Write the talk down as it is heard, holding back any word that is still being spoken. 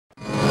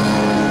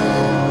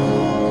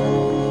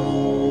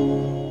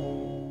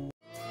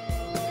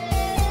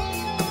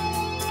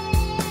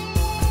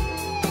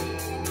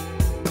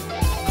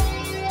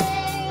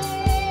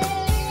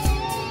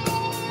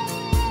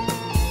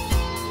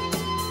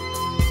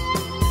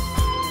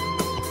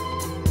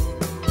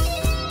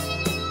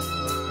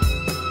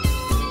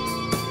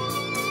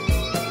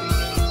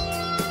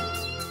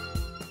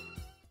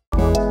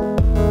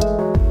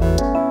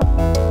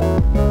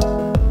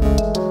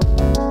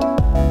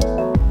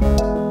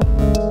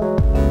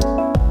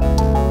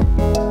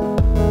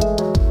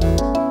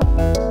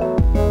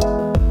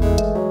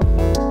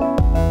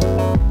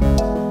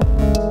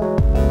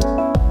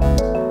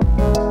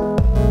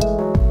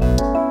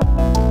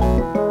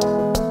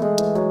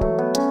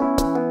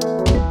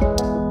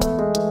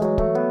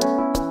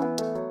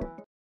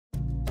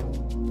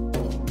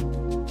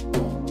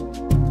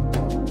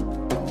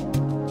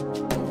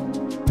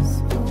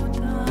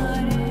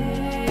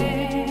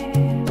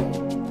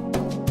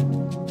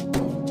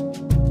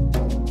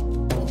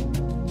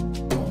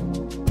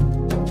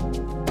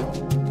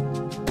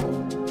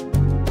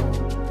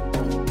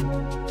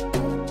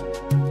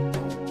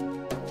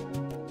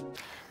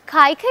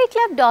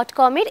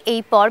KhaiKhaiClub.com এর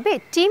এই পর্বে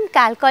টিম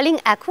ক্যালকলিং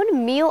এখন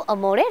মিও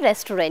আমোরে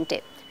রেস্টুরেন্টে।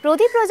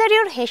 প্রদীপ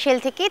রোজারিওর হেসেল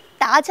থেকে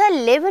তাজা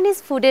লেবানিজ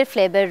ফুডের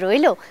ফ্লেভার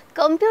রইল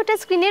কম্পিউটার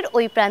স্ক্রিনের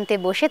ওই প্রান্তে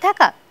বসে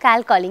থাকা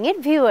ক্যালকলিং এর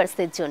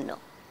ভিউয়ার্সদের জন্য।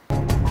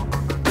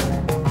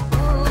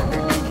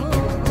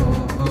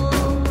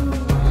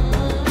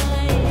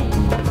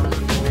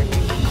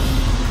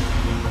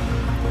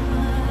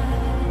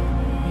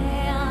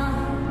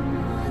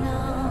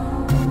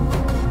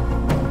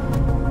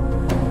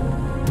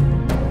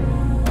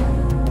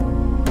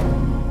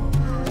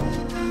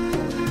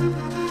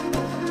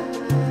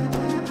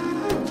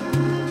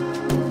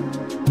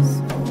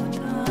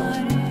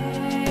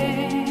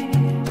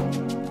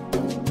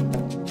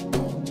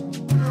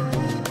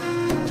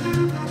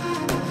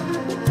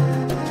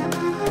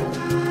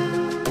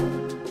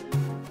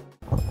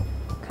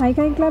 খাই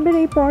খাই ক্লাবের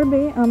এই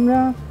পর্বে আমরা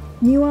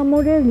নিউ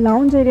আমোরের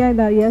লাউঞ্জ এরিয়ায়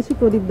দাঁড়িয়ে আছি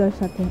প্রদীপ দার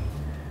সাথে।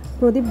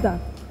 প্রদীপ দা,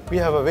 we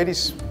have a very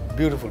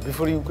beautiful,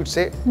 before you could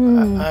say,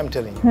 I am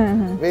telling you,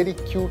 very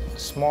cute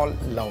small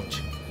lounge.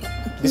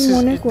 This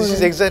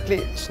is exactly,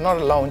 it's not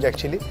a lounge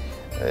actually.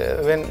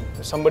 When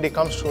somebody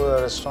comes to a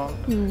restaurant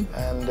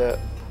and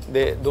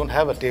they don't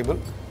have a table,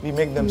 we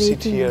make them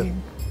sit here,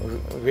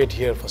 wait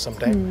here for some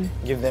time,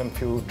 give them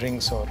few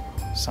drinks or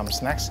some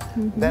snacks,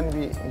 then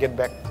we get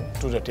back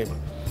to the table.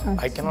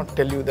 I cannot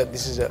tell you that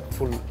this is a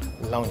full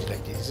lounge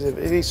like this. This is a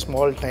very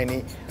small, tiny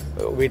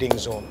waiting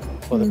zone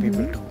for the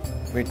people to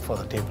wait for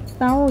the table.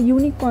 Now,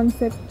 unique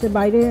concept.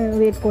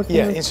 Wait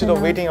yeah, instead of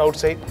waiting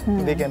outside,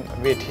 they can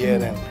wait here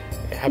and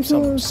have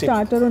some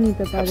starter,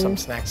 have some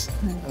snacks,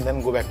 and then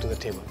go back to the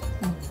table.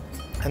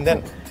 And then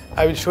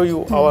I will show you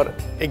our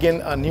again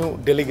a new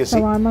delicacy.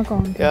 Shawarma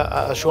counter.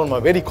 Yeah, shawarma,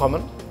 very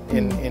common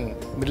in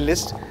Middle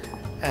East,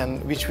 and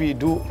which we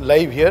do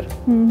live here.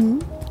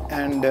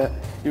 And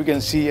you can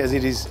see as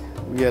it is,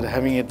 we are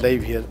having it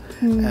live here,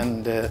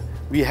 and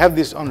we have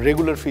this on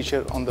regular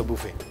feature on the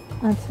buffet.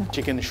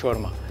 Chicken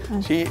shawarma.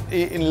 See,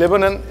 in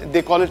Lebanon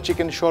they call it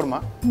chicken shawarma.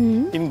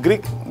 In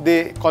Greek they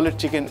call it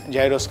chicken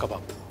gyros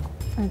kebab.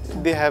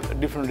 They have a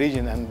different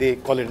region and they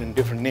call it in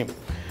different name.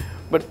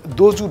 But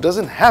those who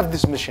doesn't have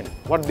this mission,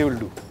 what they will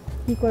do?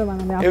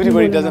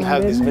 Everybody doesn't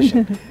have this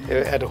mission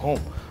at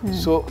home.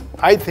 So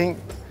I think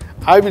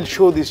I will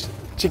show this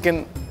chicken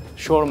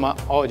shawarma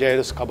or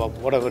gyros kebab,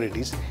 whatever it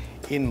is,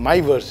 in my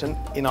version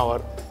in our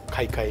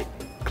Khai Khai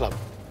Club.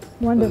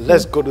 Wonderful.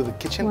 Let's go to the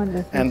kitchen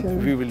and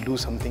we will do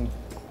something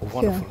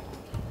wonderful.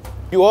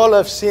 You all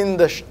have seen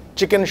the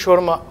chicken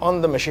shawarma on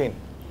the machine,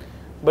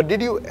 but did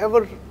you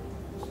ever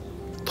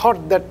thought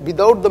that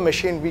without the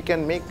machine we can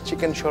make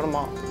chicken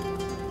shawarma?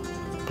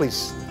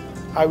 Please,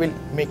 I will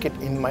make it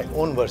in my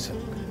own version.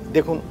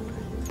 Dekhun,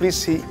 please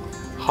see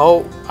how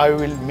I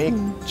will make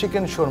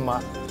chicken shawarma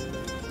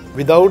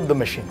without the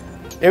machine.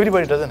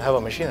 Everybody doesn't have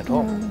a machine at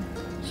home.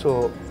 So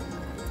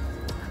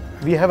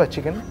we have a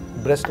chicken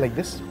breast like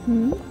this.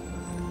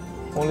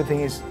 Only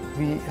thing is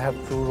we have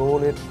to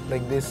roll it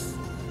like this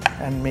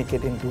and make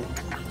it into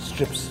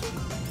strips.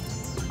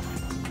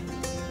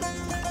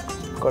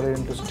 Cut it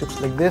into strips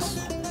like this.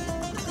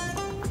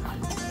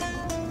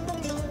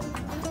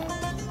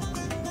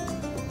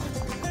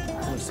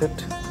 That's it.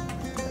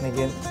 And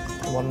again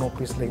one more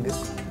piece like this.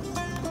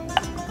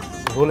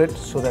 Roll it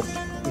so that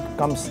it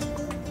comes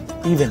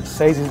even,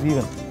 size is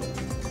even.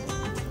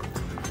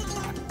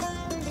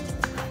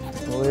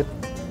 Roll it.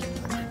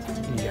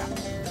 Yeah,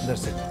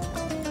 that's it.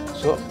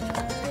 So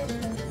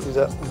these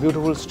are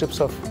beautiful strips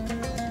of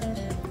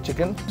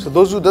chicken. So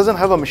those who doesn't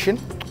have a machine,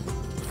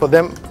 for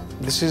them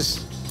this is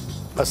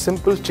a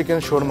simple chicken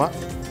shawarma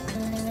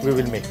we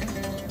will make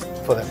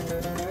for them.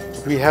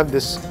 We have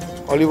this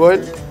olive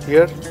oil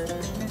here,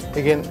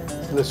 again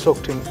the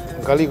soaked in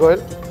garlic oil.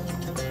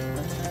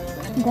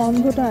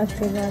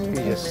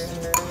 Yes.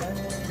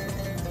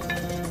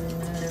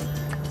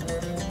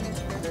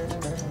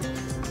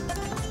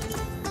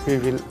 We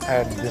will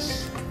add this,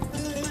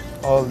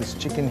 all this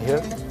chicken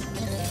here,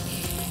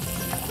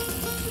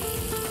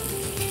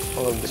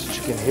 all this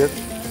chicken here,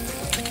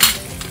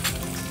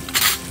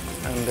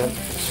 and then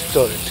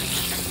stir it.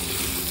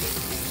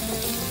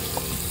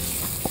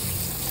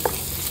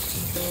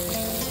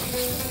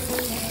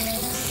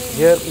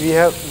 Here we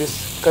have this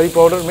curry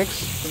powder mix,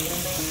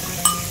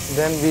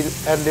 then we'll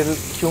add little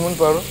cumin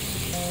powder,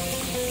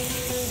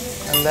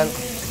 and then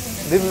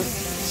little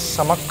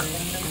samak,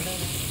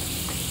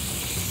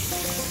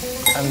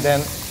 and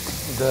then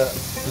the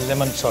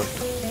lemon salt,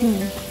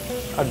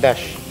 a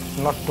dash,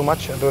 not too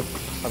much,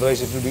 otherwise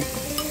it will be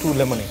too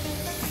lemony,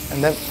 and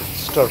then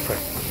stir fry.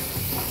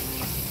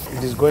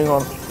 It is going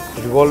on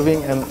revolving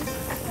and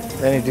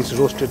then it is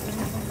roasted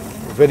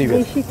very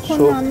well.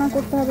 So,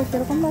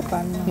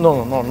 no,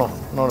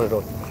 not at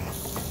all.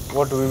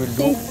 What we will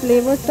do,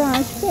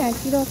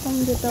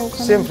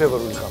 same flavor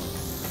will come,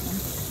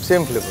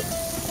 same flavor.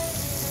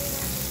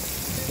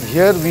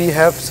 Here we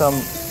have some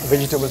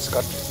vegetables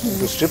cut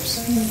into strips,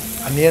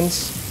 onions,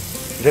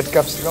 red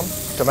capsicum,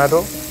 tomato,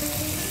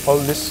 all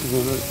this we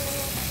will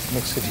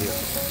mix it here.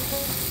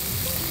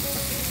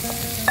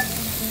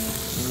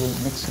 We will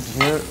mix it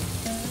here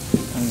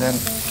and then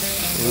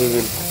we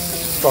will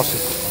toss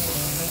it.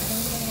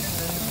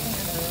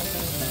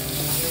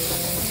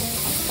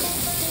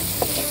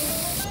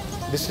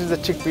 This is the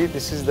chickpea,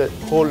 this is the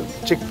whole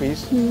chickpeas,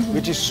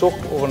 which is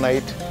soaked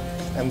overnight,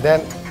 and then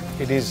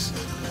it is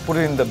put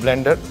in the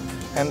blender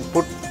and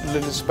put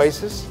little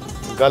spices,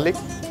 garlic,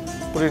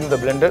 put it in the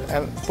blender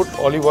and put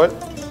olive oil,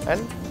 and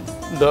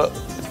the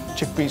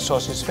chickpea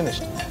sauce is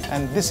finished.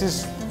 And this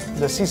is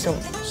the sesame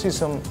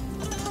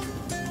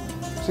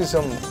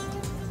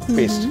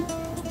paste.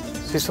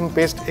 Sesame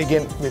paste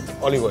again with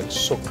olive oil,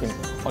 soaked in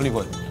olive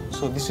oil.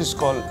 So this is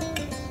called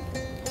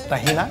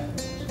tahina,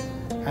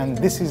 and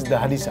this is the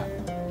harissa,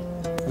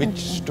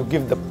 which to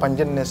give the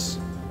pungentness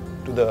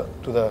to the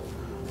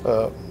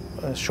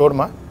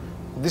shawarma.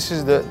 This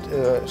is the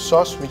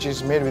sauce which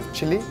is made with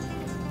chili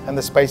and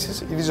the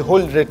spices. It is a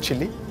whole red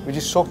chili which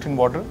is soaked in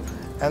water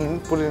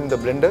and put it in the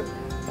blender,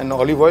 and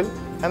olive oil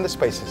and the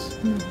spices.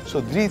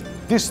 So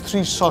these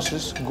three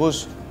sauces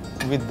goes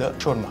with the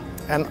shawarma.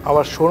 And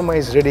our shawarma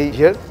is ready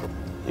here.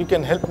 You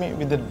can help me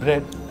with the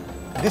bread.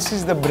 This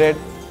is the bread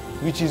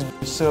which is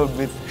served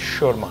with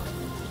shawarma.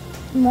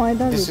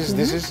 This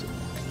is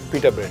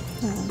pita bread.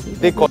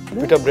 They call it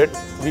pita bread.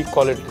 We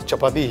call it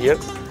chapati here.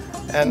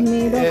 And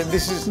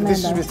this is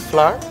with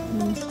flour.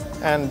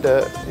 And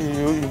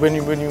when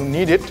you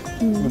need it,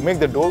 you make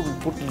the dough. We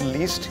put little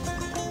yeast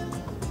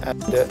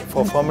and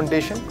for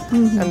fermentation,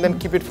 and then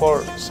keep it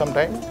for some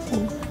time,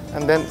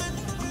 and then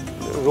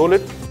roll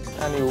it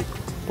and you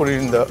put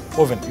it in the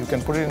oven. You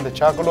can put it in the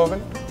charcoal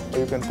oven, or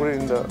you can put it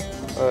in the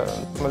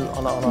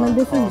on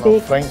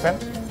a frying pan.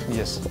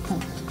 Yes.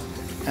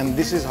 And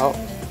this is how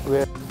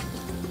where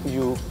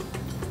you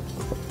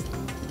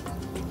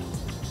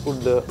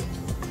put the.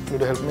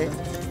 Would you help me?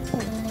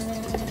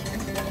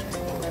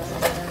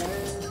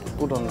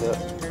 Put on the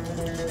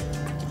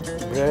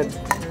bread.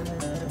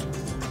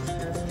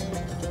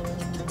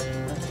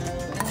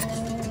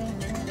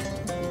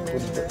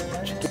 Put the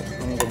chicken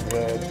on the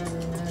bread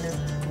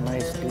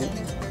nicely,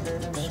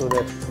 so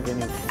that when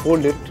you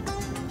fold it,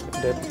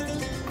 that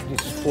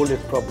it is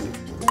folded properly.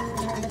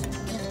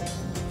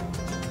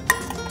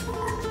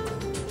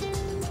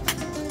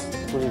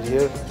 Put it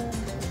here,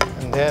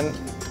 and then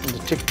the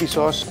chickpea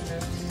sauce.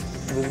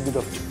 A little bit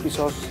of chickpea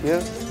sauce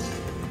here.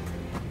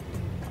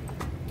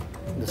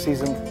 The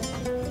sesame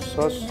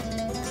sauce.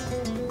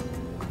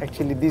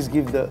 Actually, this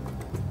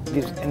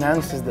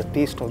enhances the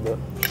taste of the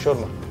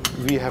shawarma.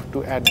 We have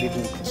to add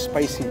little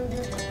spicy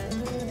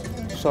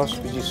sauce,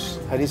 which is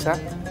harissa,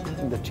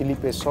 the chili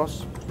paste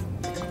sauce,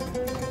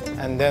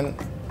 and then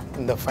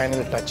the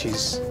final touch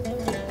is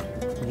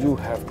you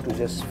have to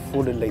just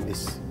fold it like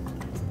this.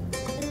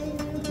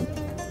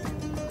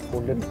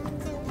 Fold it,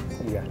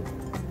 yeah,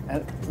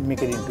 and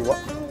make it into a.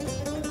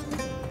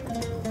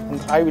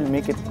 And I will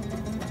make it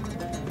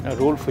a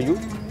roll for you.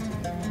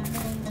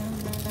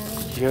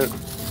 Here you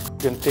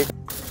can take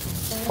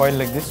foil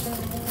like this,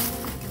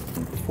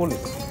 fold it.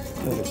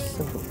 Like this,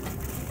 simple.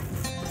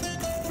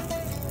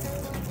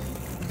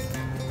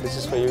 This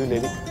is for you,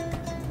 lady,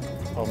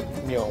 from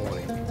Mio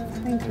Amore.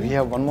 Thank you. We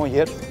have one more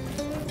here.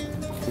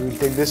 We will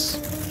take this,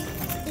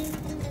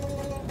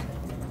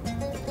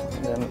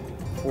 and then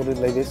fold it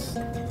like this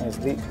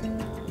nicely.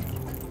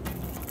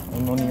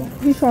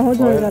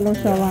 Foil.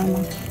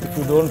 If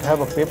you don't have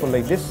a paper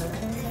like this,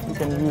 you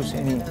can use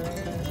any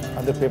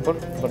other paper,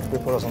 butter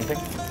paper or something.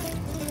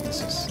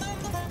 This is.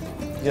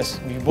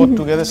 Yes, we both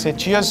together say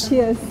cheers.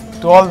 Cheers.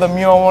 To all the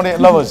Mio Amore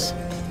lovers.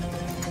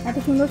 এত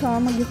সুন্দর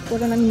shawarma gift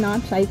করেন, আমি না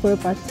try করে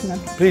পাচ্ছি না।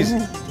 Please.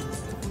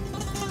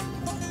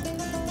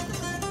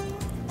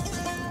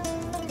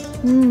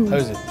 How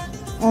is it?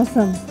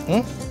 Awesome.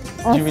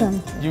 Awesome.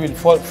 You will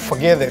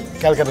forget the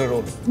Calcutta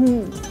roll.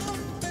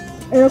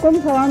 এরকম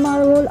shawarma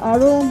role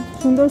আরো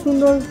সুন্দর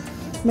সুন্দর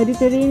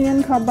মেডিটেরিয়ান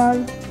খাবার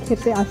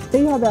খেতে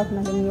আসতেই হবে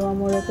আপনাকে মিও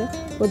আমোরেতে,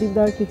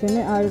 প্রদীপদার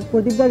কিচেনে। আর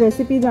প্রদীপদার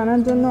রেসিপি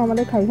জানার জন্য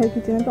আমাদের খাই খাই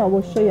কিচেনে তো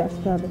অবশ্যই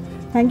আসতে হবে।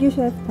 Thank you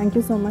chef, thank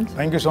you so much.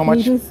 Thank you so much.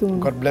 Meet you soon.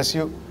 God bless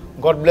you.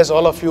 God bless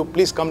all of you.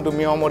 Please come to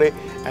Mio Amore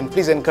and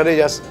please encourage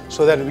us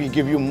so that we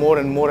give you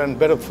more and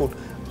better food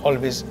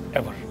always,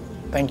 ever.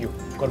 Thank you.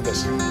 God bless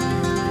you.